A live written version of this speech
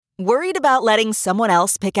Worried about letting someone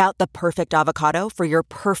else pick out the perfect avocado for your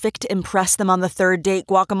perfect impress them on the third date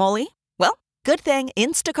guacamole? Well, good thing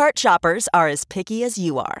Instacart shoppers are as picky as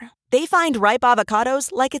you are. They find ripe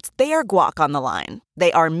avocados like it's their guac on the line.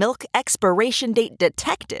 They are milk expiration date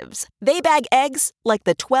detectives. They bag eggs like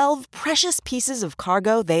the 12 precious pieces of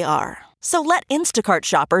cargo they are. So let Instacart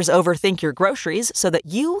shoppers overthink your groceries so that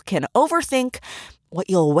you can overthink what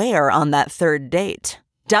you'll wear on that third date.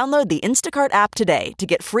 Download the Instacart app today to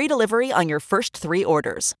get free delivery on your first 3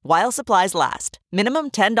 orders, while supplies last.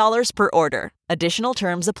 Minimum $10 per order. Additional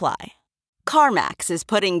terms apply. CarMax is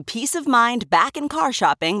putting peace of mind back in car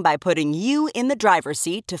shopping by putting you in the driver's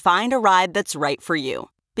seat to find a ride that's right for you.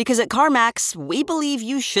 Because at CarMax, we believe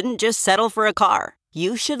you shouldn't just settle for a car.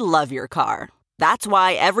 You should love your car. That's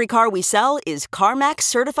why every car we sell is CarMax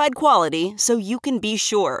certified quality, so you can be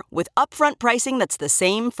sure with upfront pricing that's the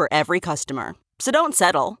same for every customer. So don't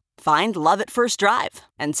settle. Find love at first drive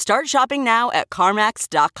and start shopping now at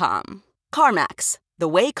CarMax.com. CarMax, the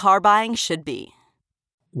way car buying should be.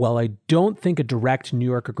 While I don't think a direct New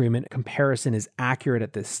York agreement comparison is accurate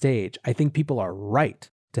at this stage, I think people are right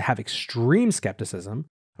to have extreme skepticism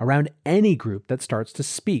around any group that starts to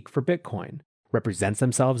speak for Bitcoin, represents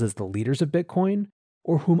themselves as the leaders of Bitcoin,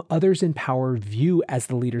 or whom others in power view as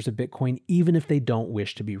the leaders of Bitcoin, even if they don't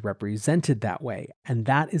wish to be represented that way. And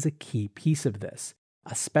that is a key piece of this,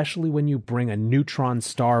 especially when you bring a neutron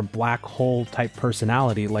star black hole type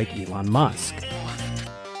personality like Elon Musk.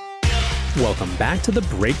 Welcome back to The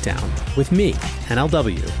Breakdown with me,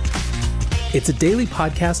 NLW. It's a daily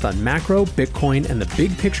podcast on macro, Bitcoin, and the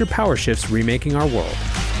big picture power shifts remaking our world.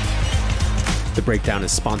 The Breakdown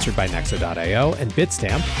is sponsored by Nexo.io and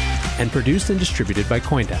Bitstamp, and produced and distributed by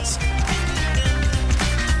CoinDesk.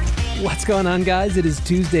 What's going on, guys? It is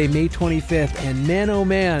Tuesday, May 25th, and man, oh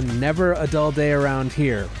man, never a dull day around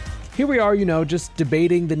here. Here we are, just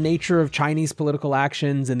debating the nature of Chinese political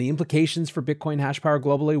actions and the implications for Bitcoin hash power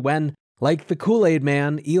globally when, like the Kool-Aid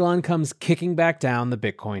man, Elon comes kicking back down the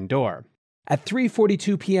Bitcoin door. At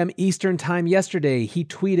 3:42 p.m. Eastern Time yesterday, he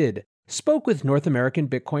tweeted, "Spoke with North American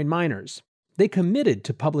Bitcoin miners. They committed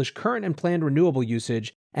to publish current and planned renewable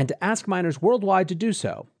usage and to ask miners worldwide to do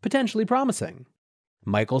so, potentially promising."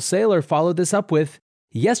 Michael Saylor followed this up with,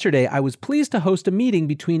 "Yesterday, I was pleased to host a meeting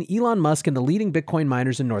between Elon Musk and the leading Bitcoin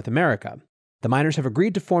miners in North America. The miners have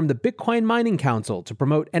agreed to form the Bitcoin Mining Council to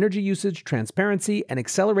promote energy usage transparency and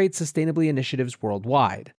accelerate sustainability initiatives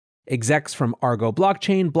worldwide. Execs from Argo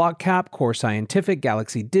Blockchain, BlockCap, Core Scientific,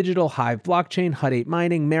 Galaxy Digital, Hive Blockchain, Hut 8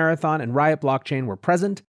 Mining, Marathon, and Riot Blockchain were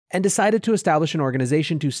present and decided to establish an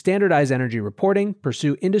organization to standardize energy reporting,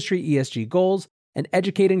 pursue industry ESG goals, and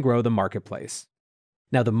educate and grow the marketplace."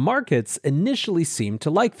 Now, the markets initially seemed to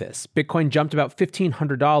like this. Bitcoin jumped about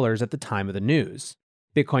 $1,500 at the time of the news.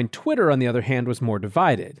 Bitcoin Twitter, on the other hand, was more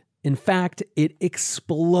divided. In fact, it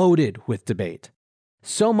exploded with debate.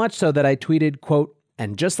 So much so that I tweeted, quote,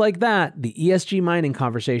 "And just like that, the ESG mining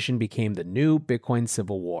conversation became the new Bitcoin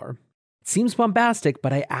civil war." It seems bombastic,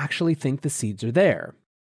 but I actually think the seeds are there.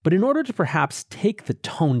 But in order to perhaps take the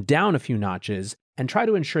tone down a few notches and try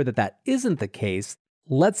to ensure that that isn't the case,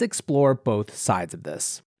 let's explore both sides of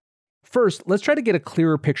this. First, let's try to get a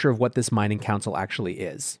clearer picture of what this mining council actually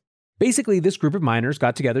is. Basically, this group of miners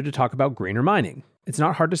got together to talk about greener mining. It's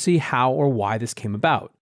not hard to see how or why this came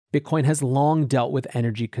about. Bitcoin has long dealt with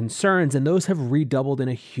energy concerns, and those have redoubled in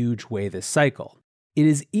a huge way this cycle. It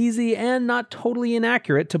is easy and not totally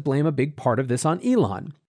inaccurate to blame a big part of this on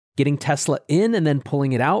Elon. Getting Tesla in and then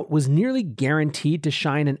pulling it out was nearly guaranteed to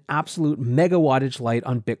shine an absolute megawattage light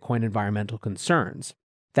on Bitcoin environmental concerns.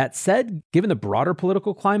 That said, given the broader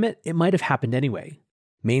political climate, it might have happened anyway.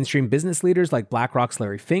 Mainstream business leaders like BlackRock's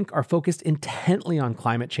Larry Fink are focused intently on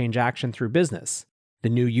climate change action through business. The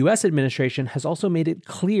new US administration has also made it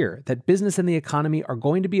clear that business and the economy are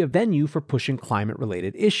going to be a venue for pushing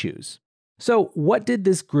climate-related issues. So, what did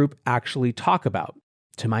this group actually talk about?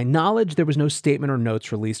 To my knowledge, there was no statement or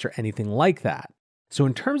notes released or anything like that. So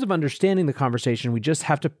in terms of understanding the conversation, we just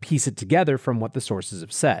have to piece it together from what the sources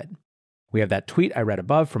have said. We have that tweet I read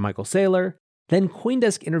above from Michael Saylor. Then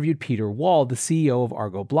CoinDesk interviewed Peter Wall, the CEO of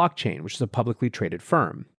Argo Blockchain, which is a publicly traded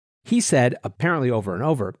firm. He said, apparently over and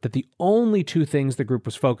over, that the only two things the group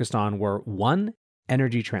was focused on were 1,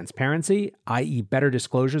 energy transparency, i.e. better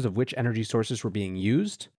disclosures of which energy sources were being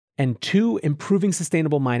used, and 2, improving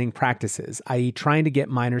sustainable mining practices, i.e. trying to get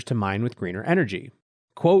miners to mine with greener energy.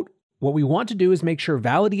 Quote, "What we want to do is make sure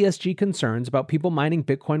valid ESG concerns about people mining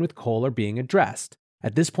Bitcoin with coal are being addressed.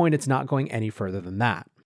 At this point, it's not going any further than that."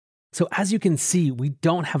 So as you can see, we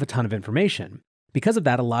don't have a ton of information. Because of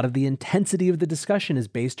that, a lot of the intensity of the discussion is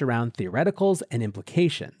based around theoreticals and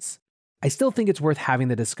implications. I still think it's worth having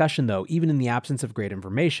the discussion though, even in the absence of great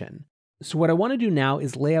information. So what I want to do now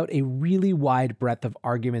is lay out a really wide breadth of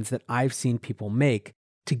arguments that I've seen people make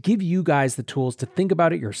to give you guys the tools to think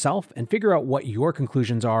about it yourself and figure out what your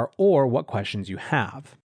conclusions are or what questions you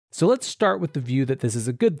have. So let's start with the view that this is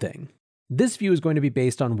a good thing. This view is going to be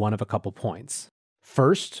based on one of a couple points.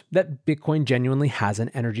 First, that Bitcoin genuinely has an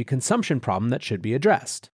energy consumption problem that should be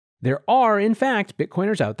addressed. There are, in fact,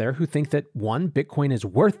 Bitcoiners out there who think that, one, Bitcoin is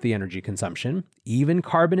worth the energy consumption, even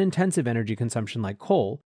carbon-intensive energy consumption like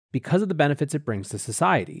coal, because of the benefits it brings to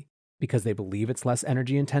society, because they believe it's less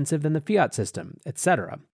energy-intensive than the fiat system,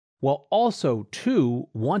 etc. While also, two,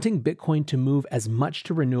 wanting Bitcoin to move as much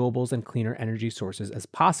to renewables and cleaner energy sources as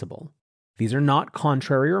possible. These are not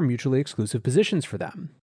contrary or mutually exclusive positions for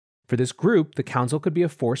them. For this group, the council could be a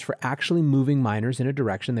force for actually moving miners in a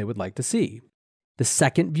direction they would like to see. The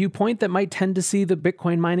second viewpoint that might tend to see the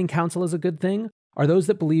Bitcoin Mining Council as a good thing are those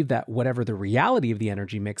that believe that whatever the reality of the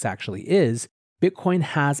energy mix actually is, Bitcoin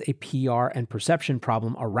has a PR and perception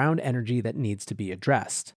problem around energy that needs to be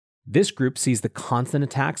addressed. This group sees the constant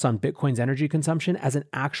attacks on Bitcoin's energy consumption as an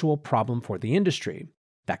actual problem for the industry.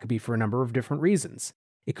 That could be for a number of different reasons.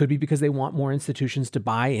 It could be because they want more institutions to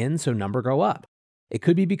buy in so number go up. It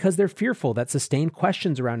could be because they're fearful that sustained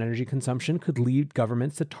questions around energy consumption could lead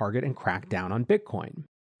governments to target and crack down on Bitcoin.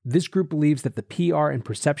 This group believes that the PR and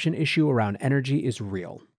perception issue around energy is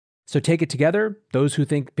real. So take it together, those who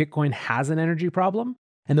think Bitcoin has an energy problem,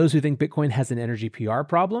 and those who think Bitcoin has an energy PR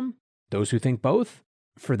problem, those who think both,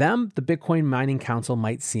 for them, the Bitcoin Mining Council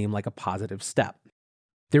might seem like a positive step.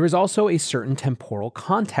 There is also a certain temporal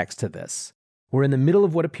context to this. We're in the middle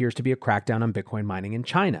of what appears to be a crackdown on Bitcoin mining in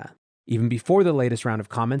China. Even before the latest round of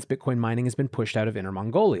comments, Bitcoin mining has been pushed out of Inner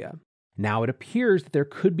Mongolia. Now it appears that there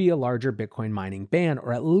could be a larger Bitcoin mining ban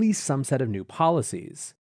or at least some set of new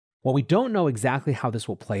policies. While we don't know exactly how this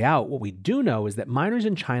will play out, what we do know is that miners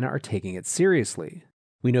in China are taking it seriously.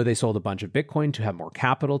 We know they sold a bunch of Bitcoin to have more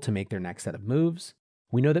capital to make their next set of moves.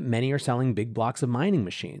 We know that many are selling big blocks of mining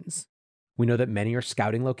machines. We know that many are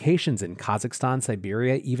scouting locations in Kazakhstan,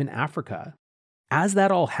 Siberia, even Africa. As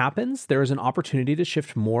that all happens, there is an opportunity to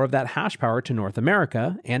shift more of that hash power to North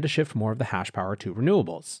America and to shift more of the hash power to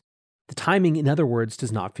renewables. The timing, in other words,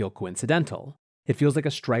 does not feel coincidental. It feels like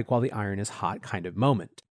a strike while the iron is hot kind of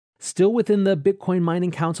moment. Still within the Bitcoin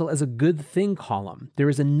Mining Council as a good thing column, there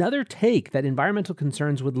is another take that environmental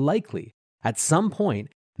concerns would likely, at some point,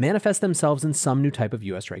 manifest themselves in some new type of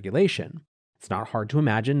US regulation. It's not hard to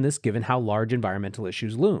imagine this given how large environmental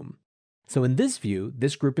issues loom. So in this view,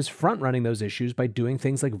 this group is front-running those issues by doing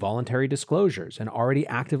things like voluntary disclosures and already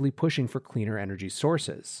actively pushing for cleaner energy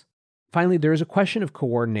sources. Finally, there is a question of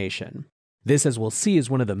coordination. This, as we'll see, is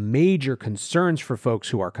one of the major concerns for folks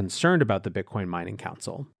who are concerned about the Bitcoin Mining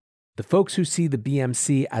Council. The folks who see the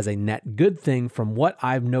BMC as a net good thing, from what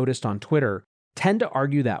I've noticed on Twitter, tend to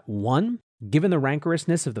argue that, one, given the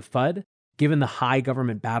rancorousness of the FUD, given the high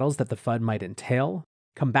government battles that the FUD might entail,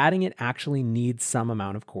 combating it actually needs some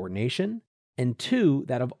amount of coordination, and two,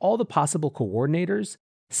 that of all the possible coordinators,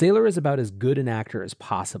 Saylor is about as good an actor as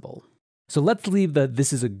possible. So let's leave the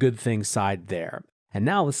this is a good thing side there. And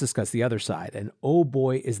now let's discuss the other side, and oh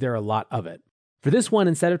boy, is there a lot of it. For this one,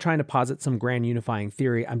 instead of trying to posit some grand unifying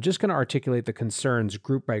theory, I'm just going to articulate the concerns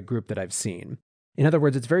group by group that I've seen. In other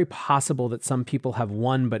words, it's very possible that some people have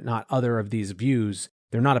one but not other of these views.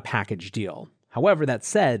 They're not a package deal. However, that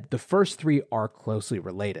said, the first three are closely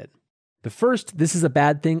related. The first, this is a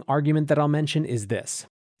bad thing argument that I'll mention is this.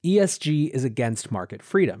 ESG is against market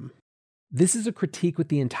freedom. This is a critique with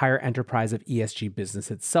the entire enterprise of ESG business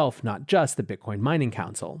itself, not just the Bitcoin Mining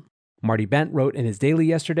Council. Marty Bent wrote in his daily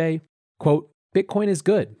yesterday, quote, Bitcoin is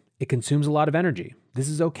good. It consumes a lot of energy. This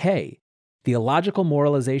is okay. The illogical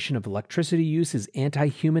moralization of electricity use is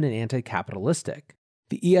anti-human and anti-capitalistic.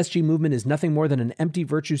 The ESG movement is nothing more than an empty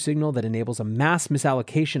virtue signal that enables a mass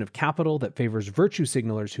misallocation of capital that favors virtue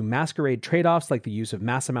signalers who masquerade trade-offs like the use of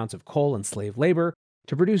mass amounts of coal and slave labor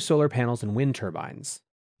to produce solar panels and wind turbines.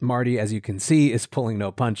 Marty, as you can see, is pulling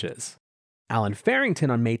no punches. Alan Farrington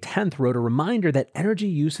on May 10th wrote a reminder that energy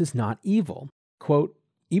use is not evil. Quote,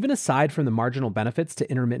 even aside from the marginal benefits to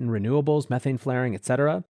intermittent renewables, methane flaring,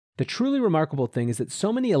 etc., the truly remarkable thing is that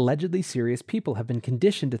so many allegedly serious people have been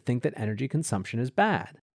conditioned to think that energy consumption is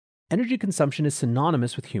bad. Energy consumption is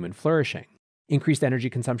synonymous with human flourishing. Increased energy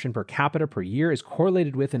consumption per capita per year is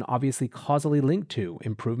correlated with and obviously causally linked to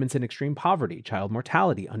improvements in extreme poverty, child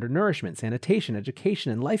mortality, undernourishment, sanitation,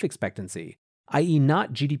 education, and life expectancy, i.e.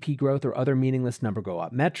 not GDP growth or other meaningless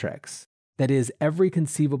number-go-up metrics. That is, every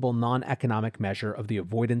conceivable non-economic measure of the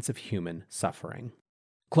avoidance of human suffering.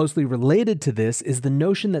 Closely related to this is the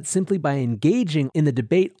notion that simply by engaging in the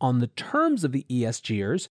debate on the terms of the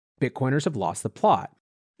ESGers, Bitcoiners have lost the plot.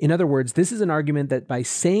 In other words, this is an argument that by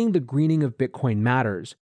saying the greening of Bitcoin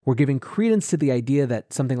matters, we're giving credence to the idea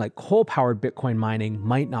that something like coal-powered Bitcoin mining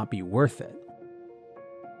might not be worth it.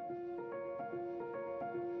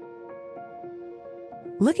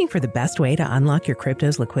 Looking for the best way to unlock your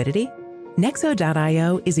crypto's liquidity?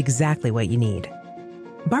 Nexo.io is exactly what you need.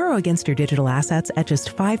 Borrow against your digital assets at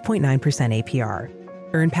just 5.9% APR.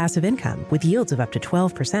 Earn passive income with yields of up to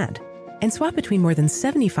 12%. And swap between more than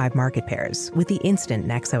 75 market pairs with the instant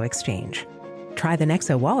Nexo exchange. Try the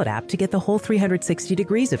Nexo wallet app to get the whole 360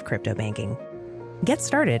 degrees of crypto banking. Get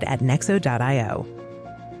started at Nexo.io.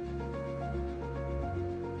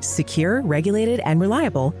 Secure, regulated, and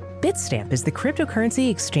reliable, Bitstamp is the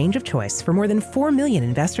cryptocurrency exchange of choice for more than 4 million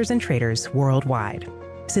investors and traders worldwide.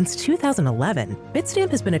 Since 2011, Bitstamp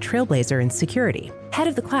has been a trailblazer in security, head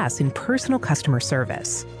of the class in personal customer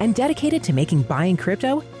service, and dedicated to making buying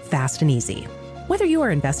crypto fast and easy. Whether you are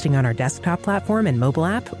investing on our desktop platform and mobile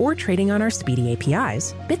app or trading on our speedy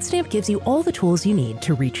APIs, Bitstamp gives you all the tools you need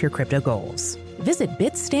to reach your crypto goals. Visit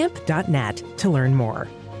bitstamp.net to learn more.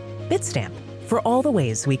 Bitstamp, for all the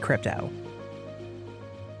ways we crypto.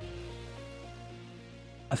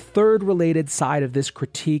 A third related side of this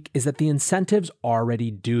critique is that the incentives already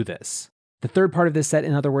do this. The third part of this set,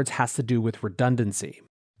 in other words, has to do with redundancy.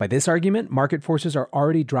 By this argument, market forces are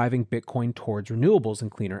already driving Bitcoin towards renewables and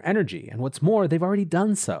cleaner energy, and what's more, they've already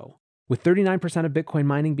done so. With 39% of Bitcoin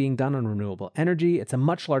mining being done on renewable energy, it's a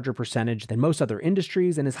much larger percentage than most other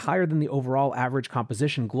industries and is higher than the overall average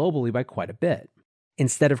composition globally by quite a bit.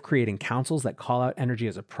 Instead of creating councils that call out energy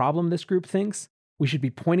as a problem, this group thinks, we should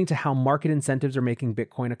be pointing to how market incentives are making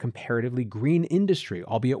Bitcoin a comparatively green industry,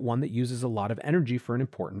 albeit one that uses a lot of energy for an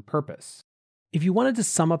important purpose. If you wanted to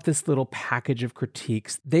sum up this little package of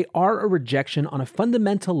critiques, they are a rejection on a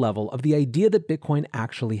fundamental level of the idea that Bitcoin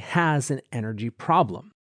actually has an energy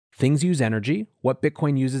problem. Things use energy, what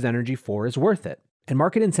Bitcoin uses energy for is worth it, and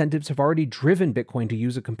market incentives have already driven Bitcoin to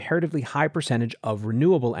use a comparatively high percentage of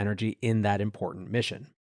renewable energy in that important mission.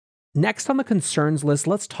 Next on the concerns list,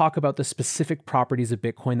 let's talk about the specific properties of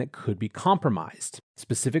Bitcoin that could be compromised.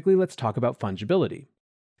 Specifically, let's talk about fungibility.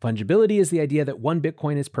 Fungibility is the idea that one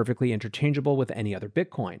Bitcoin is perfectly interchangeable with any other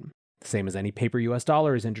Bitcoin, the same as any paper US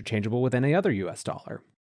dollar is interchangeable with any other US dollar.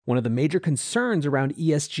 One of the major concerns around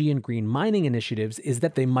ESG and green mining initiatives is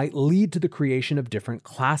that they might lead to the creation of different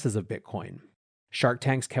classes of Bitcoin. Shark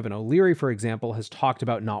Tank's Kevin O'Leary, for example, has talked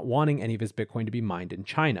about not wanting any of his Bitcoin to be mined in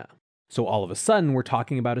China. So all of a sudden, we're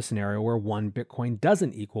talking about a scenario where one Bitcoin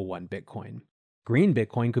doesn't equal one Bitcoin. Green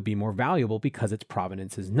Bitcoin could be more valuable because its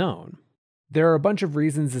provenance is known. There are a bunch of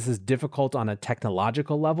reasons this is difficult on a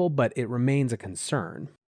technological level, but it remains a concern.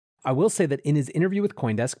 I will say that in his interview with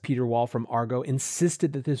CoinDesk, Peter Wall from Argo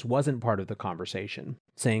insisted that this wasn't part of the conversation,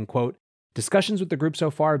 saying, quote, "Discussions with the group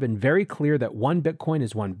so far have been very clear that one Bitcoin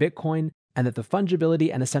is one Bitcoin, and that the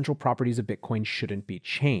fungibility and essential properties of Bitcoin shouldn't be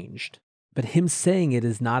changed." But him saying it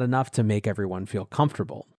is not enough to make everyone feel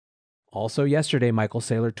comfortable. Also yesterday, Michael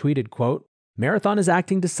Saylor tweeted, quote, "Marathon is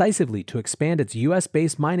acting decisively to expand its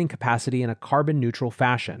US-based mining capacity in a carbon-neutral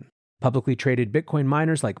fashion. Publicly traded Bitcoin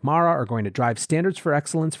miners like Mara are going to drive standards for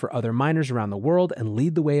excellence for other miners around the world and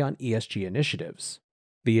lead the way on ESG initiatives."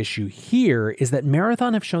 The issue here is that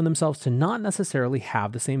Marathon have shown themselves to not necessarily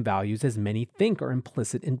have the same values as many think are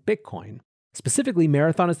implicit in Bitcoin. Specifically,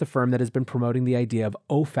 Marathon is the firm that has been promoting the idea of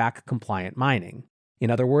OFAC-compliant mining.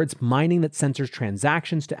 In other words, mining that censors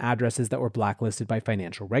transactions to addresses that were blacklisted by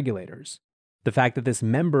financial regulators. The fact that this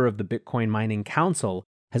member of the Bitcoin Mining Council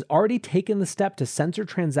has already taken the step to censor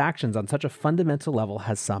transactions on such a fundamental level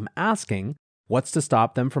has some asking, what's to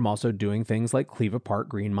stop them from also doing things like cleave apart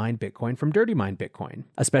green mined Bitcoin from dirty mined Bitcoin,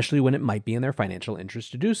 especially when it might be in their financial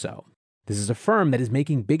interest to do so? This is a firm that is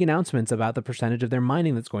making big announcements about the percentage of their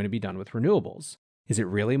mining that's going to be done with renewables. Is it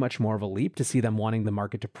really much more of a leap to see them wanting the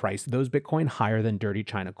market to price those Bitcoin higher than dirty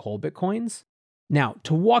China coal Bitcoins? Now,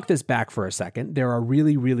 to walk this back for a second, there are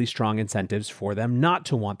really, really strong incentives for them not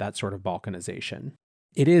to want that sort of balkanization.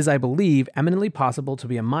 It is, I believe, eminently possible to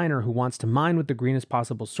be a miner who wants to mine with the greenest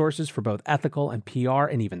possible sources for both ethical and PR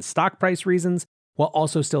and even stock price reasons, while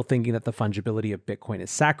also still thinking that the fungibility of Bitcoin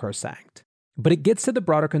is sacrosanct. But it gets to the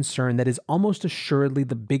broader concern that is almost assuredly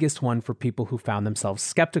the biggest one for people who found themselves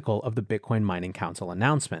skeptical of the Bitcoin Mining Council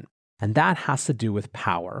announcement. And that has to do with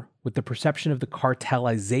power, with the perception of the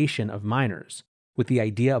cartelization of miners, with the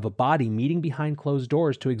idea of a body meeting behind closed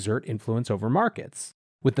doors to exert influence over markets,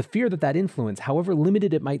 with the fear that that influence, however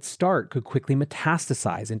limited it might start, could quickly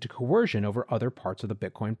metastasize into coercion over other parts of the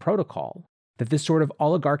Bitcoin protocol. that this sort of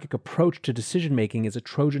oligarchic approach to decision-making is a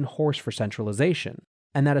Trojan horse for centralization,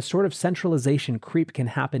 and that a sort of centralization creep can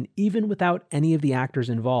happen even without any of the actors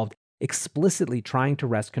involved explicitly trying to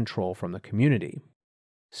wrest control from the community.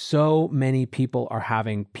 So many people are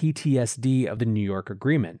having PTSD of the New York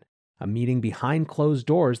Agreement, a meeting behind closed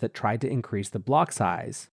doors that tried to increase the block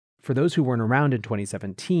size. For those who weren't around in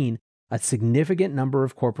 2017, a significant number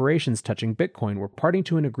of corporations touching Bitcoin were party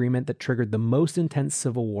to an agreement that triggered the most intense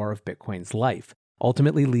civil war of Bitcoin's life,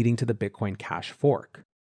 ultimately leading to the Bitcoin Cash fork.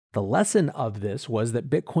 The lesson of this was that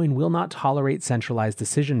Bitcoin will not tolerate centralized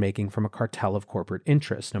decision-making from a cartel of corporate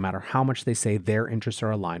interests, no matter how much they say their interests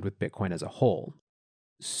are aligned with Bitcoin as a whole.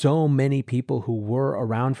 So many people who were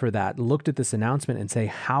around for that looked at this announcement and say,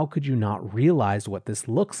 how could you not realize what this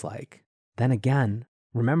looks like? Then again,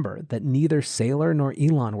 remember that neither Saylor nor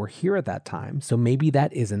Elon were here at that time, so maybe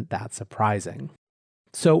that isn't that surprising.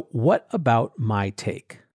 So what about my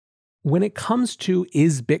take? When it comes to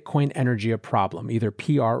is Bitcoin energy a problem, either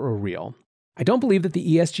PR or real, I don't believe that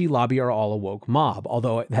the ESG lobby are all a woke mob,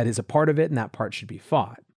 although that is a part of it and that part should be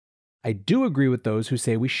fought. I do agree with those who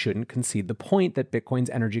say we shouldn't concede the point that Bitcoin's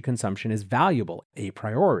energy consumption is valuable a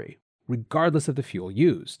priori, regardless of the fuel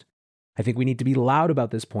used. I think we need to be loud about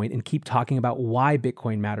this point and keep talking about why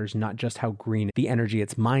Bitcoin matters, not just how green the energy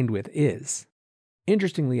it's mined with is.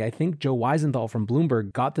 Interestingly, I think Joe Weisenthal from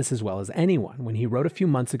Bloomberg got this as well as anyone when he wrote a few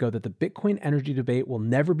months ago that the Bitcoin energy debate will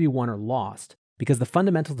never be won or lost because the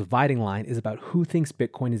fundamental dividing line is about who thinks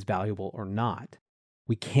Bitcoin is valuable or not.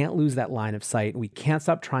 We can't lose that line of sight. We can't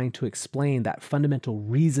stop trying to explain that fundamental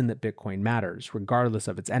reason that Bitcoin matters, regardless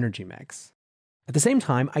of its energy mix. At the same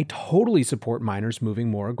time, I totally support miners moving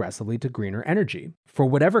more aggressively to greener energy, for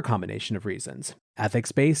whatever combination of reasons,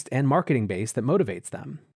 ethics-based and marketing-based, that motivates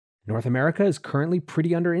them. North America is currently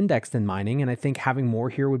pretty under-indexed in mining, and I think having more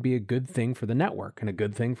here would be a good thing for the network and a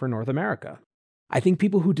good thing for North America. I think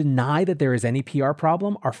people who deny that there is any PR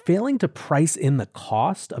problem are failing to price in the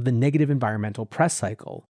cost of the negative environmental press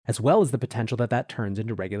cycle, as well as the potential that that turns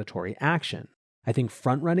into regulatory action. I think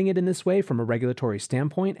front-running it in this way from a regulatory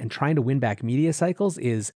standpoint and trying to win back media cycles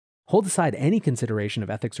is, hold aside any consideration of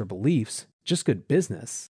ethics or beliefs, just good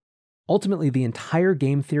business. Ultimately, the entire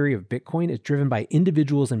game theory of Bitcoin is driven by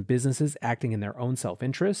individuals and businesses acting in their own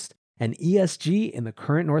self-interest, and ESG in the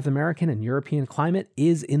current North American and European climate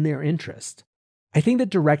is in their interest. I think that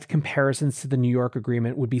direct comparisons to the New York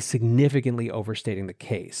Agreement would be significantly overstating the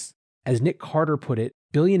case. As Nick Carter put it,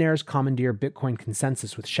 billionaires commandeer Bitcoin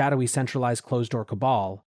consensus with shadowy centralized closed-door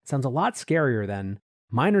cabal sounds a lot scarier than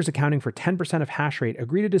miners accounting for 10% of hash rate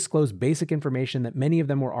agree to disclose basic information that many of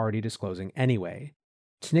them were already disclosing anyway.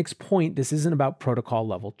 To Nick's point, this isn't about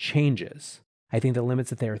protocol-level changes. I think the limits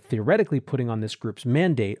that they are theoretically putting on this group's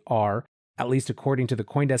mandate are, at least according to the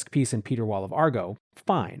CoinDesk piece and Peter Wall of Argo,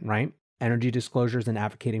 fine, right? Energy disclosures and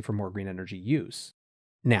advocating for more green energy use.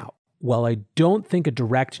 Now, while I don't think a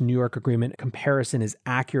direct New York Agreement comparison is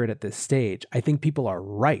accurate at this stage, I think people are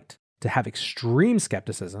right to have extreme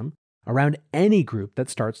skepticism around any group that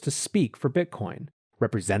starts to speak for Bitcoin,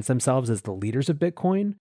 represents themselves as the leaders of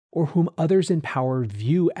Bitcoin, or whom others in power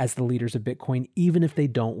view as the leaders of Bitcoin, even if they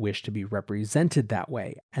don't wish to be represented that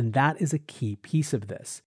way. And that is a key piece of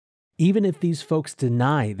this. Even if these folks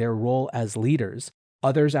deny their role as leaders,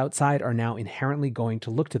 others outside are now inherently going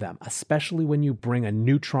to look to them, especially when you bring a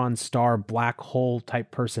neutron star black hole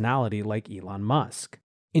type personality like Elon Musk.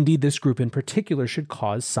 Indeed, this group in particular should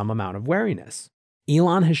cause some amount of wariness.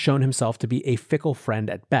 Elon has shown himself to be a fickle friend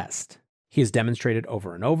at best. He has demonstrated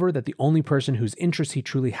over and over that the only person whose interests he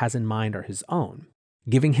truly has in mind are his own.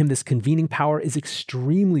 Giving him this convening power is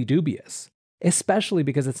extremely dubious, especially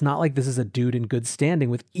because it's not like this is a dude in good standing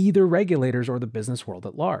with either regulators or the business world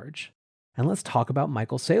at large. And let's talk about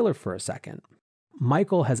Michael Saylor for a second.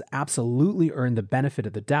 Michael has absolutely earned the benefit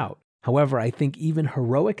of the doubt. However, I think even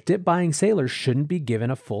heroic dip-buying sailors shouldn't be given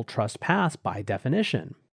a full trust pass by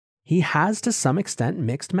definition. He has to some extent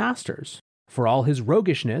mixed masters. For all his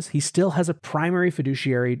roguishness, he still has a primary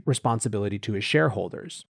fiduciary responsibility to his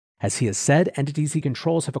shareholders. As he has said, entities he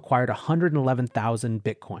controls have acquired 111,000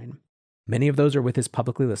 Bitcoin. Many of those are with his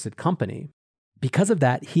publicly listed company. Because of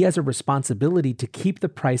that, he has a responsibility to keep the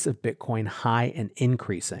price of Bitcoin high and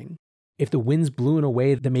increasing. If the winds blew in a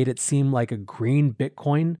way that made it seem like a green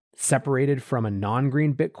Bitcoin separated from a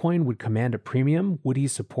non-green Bitcoin would command a premium, would he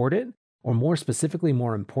support it? Or more specifically,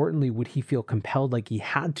 more importantly, would he feel compelled like he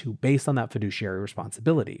had to based on that fiduciary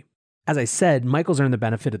responsibility? As I said, Michael's earned the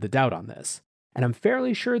benefit of the doubt on this, and I'm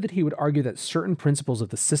fairly sure that he would argue that certain principles of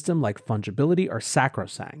the system like fungibility are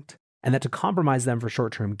sacrosanct, and that to compromise them for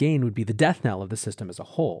short-term gain would be the death knell of the system as a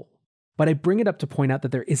whole. But I bring it up to point out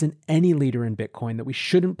that there isn't any leader in Bitcoin that we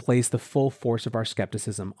shouldn't place the full force of our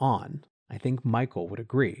skepticism on. I think Michael would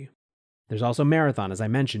agree. There's also Marathon, as I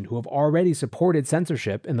mentioned, who have already supported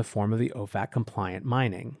censorship in the form of the OFAC-compliant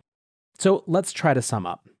mining. So let's try to sum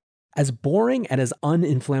up. As boring and as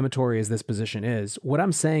uninflammatory as this position is, what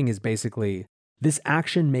I'm saying is basically, this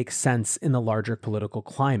action makes sense in the larger political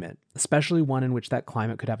climate, especially one in which that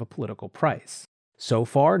climate could have a political price. So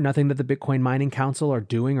far, nothing that the Bitcoin Mining Council are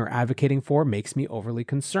doing or advocating for makes me overly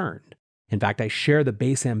concerned. In fact, I share the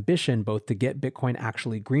base ambition both to get Bitcoin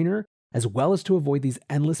actually greener, as well as to avoid these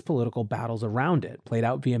endless political battles around it, played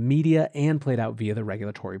out via media and played out via the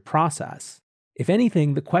regulatory process. If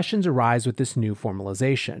anything, the questions arise with this new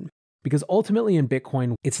formalization, because ultimately in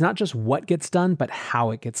Bitcoin, it's not just what gets done, but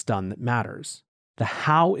how it gets done that matters. The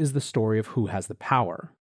how is the story of who has the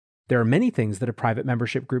power. There are many things that a private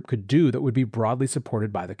membership group could do that would be broadly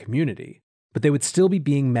supported by the community, but they would still be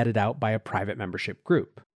being meted out by a private membership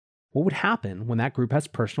group. What would happen when that group has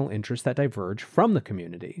personal interests that diverge from the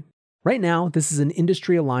community? Right now, this is an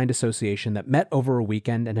industry-aligned association that met over a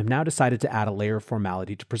weekend and have now decided to add a layer of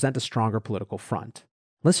formality to present a stronger political front.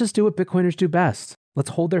 Let's just do what Bitcoiners do best.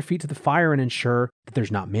 Let's hold their feet to the fire and ensure that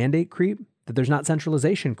there's not mandate creep, that there's not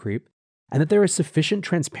centralization creep, and that there is sufficient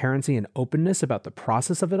transparency and openness about the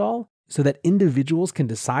process of it all so that individuals can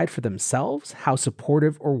decide for themselves how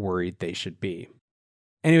supportive or worried they should be.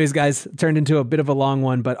 Anyways, guys, it turned into a bit of a long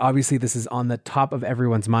one, but obviously this is on the top of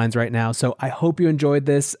everyone's minds right now. So I hope you enjoyed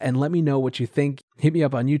this and let me know what you think. Hit me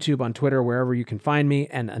up on YouTube, on Twitter, wherever you can find me.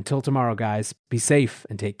 And until tomorrow, guys, be safe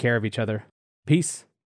and take care of each other. Peace.